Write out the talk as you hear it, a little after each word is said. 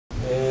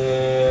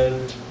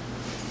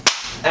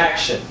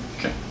Action.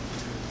 Okay.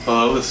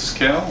 Hello, this is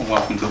Kale, and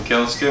welcome to the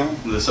Kale Scale.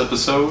 This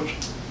episode,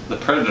 The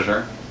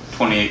Predator,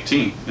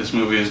 2018. This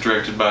movie is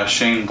directed by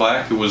Shane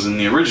Black, who was in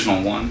the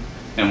original one,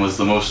 and was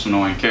the most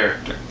annoying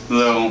character.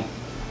 Though,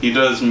 he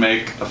does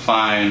make a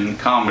fine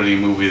comedy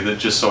movie that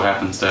just so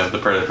happens to have the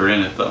Predator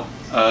in it, though.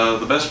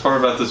 The best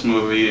part about this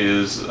movie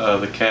is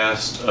the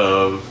cast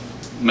of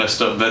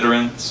messed up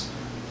veterans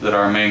that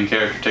our main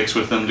character takes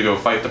with him to go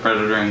fight the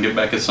Predator and get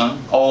back his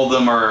son. All of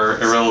them are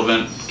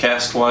irrelevant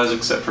cast-wise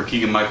except for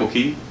Keegan-Michael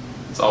Key.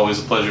 It's always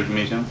a pleasure to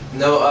meet him.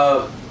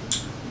 No,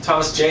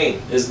 Thomas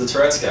Jane is the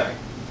Tourette's guy.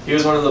 He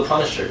was one of the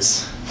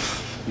Punishers.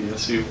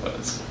 Yes, he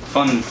was.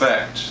 Fun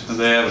fact,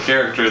 they have a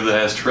character that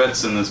has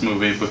Tourette's in this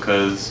movie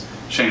because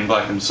Shane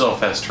Black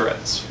himself has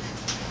Tourette's.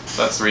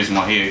 That's the reason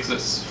why he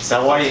exists. Is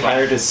that why he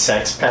hired his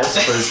sex pest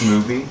for his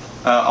movie?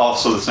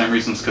 Also the same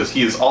reasons, because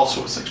he is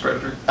also a sex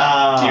predator.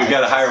 You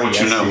gotta hire what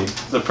you know.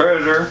 The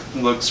Predator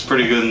looks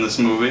pretty good in this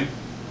movie.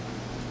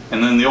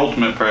 And then the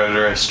Ultimate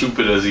Predator, as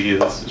stupid as he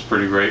is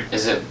pretty great.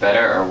 Is it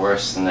better or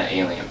worse than the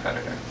Alien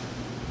Predator?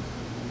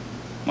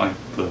 Like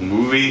the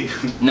movie?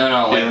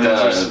 No, like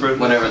the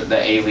whatever,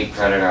 the Alien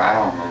Predator, I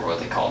don't remember what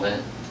they called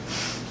it.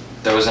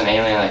 There was an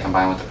alien that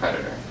combined with the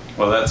Predator.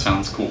 Well, that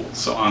sounds cool,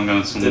 so I'm gonna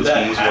assume Did this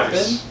that one was happen?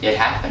 worse. It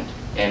happened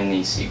in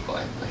the sequel,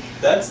 I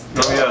believe. That's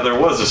Oh yeah, there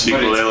was a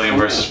sequel to Alien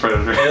cool. vs.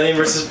 Predator. Alien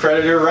vs.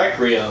 Predator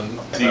Requiem.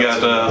 You got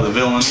the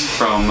villain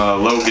from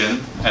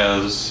Logan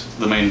as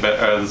the main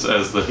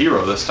as the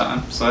hero this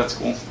time, so that's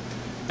cool.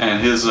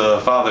 And his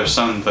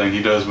father-son thing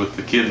he does with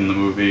the kid in the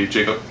movie,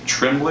 Jacob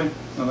Tremblay,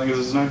 I think is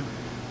his name,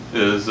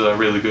 is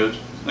really good.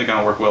 They kind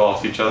of work well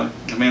off each other.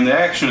 I mean, the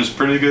action is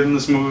pretty good in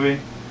this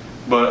movie,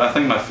 but I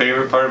think my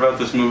favorite part about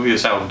this movie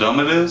is how dumb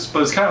it is,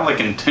 but it's kind of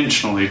like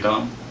intentionally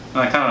dumb.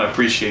 And I kind of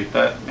appreciate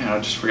that. You know, I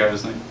just forgot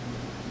his name.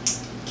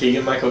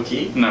 Keegan-Michael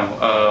Key?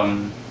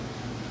 No,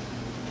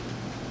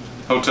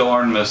 Hotel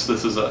Artemis,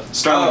 this is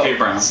Sterling K.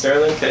 Brown.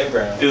 Sterling K.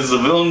 Brown. Is the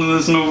villain in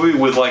this movie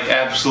with like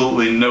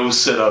absolutely no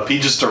setup. He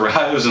just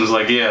arrives and is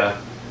like, yeah,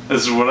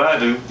 this is what I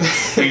do.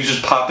 He's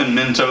just popping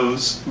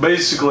Mentos.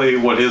 Basically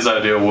what his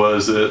idea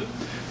was that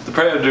the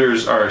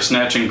Predators are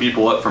snatching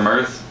people up from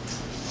Earth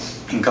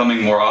and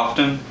coming more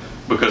often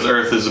because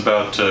Earth is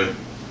about to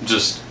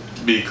just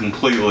be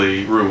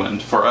completely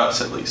ruined, for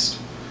us at least.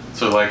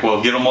 So like,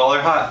 well, get them while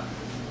they're hot.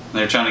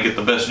 They're trying to get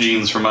the best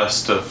genes from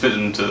us to fit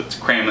into, to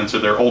cram into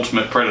their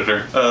ultimate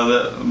predator.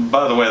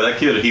 By the way, that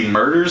kid, he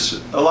murders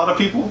a lot of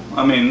people.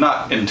 I mean,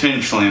 not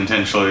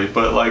intentionally,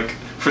 but like,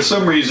 for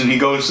some reason he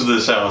goes to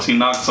this house, he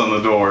knocks on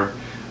the door,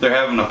 they're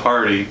having a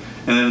party,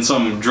 and then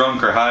some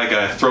drunk or high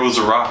guy throws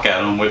a rock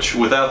at him, which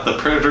without the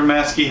predator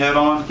mask he had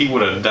on, he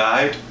would have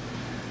died.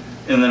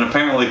 And then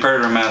apparently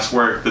predator masks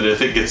work that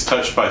if it gets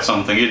touched by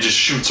something, it just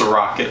shoots a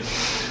rocket.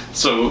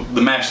 So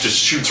the mask just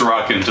shoots a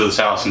rocket into this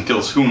house and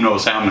kills who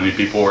knows how many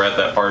people were at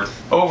that party.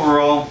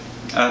 Overall,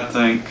 I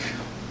think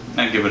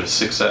I'd give it a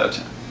 6 out of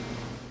 10.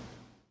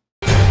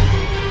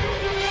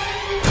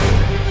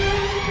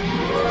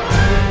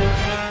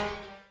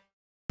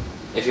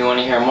 If you want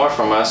to hear more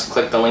from us,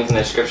 click the link in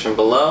the description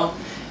below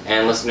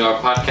and listen to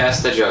our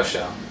podcast, The Jo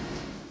Show.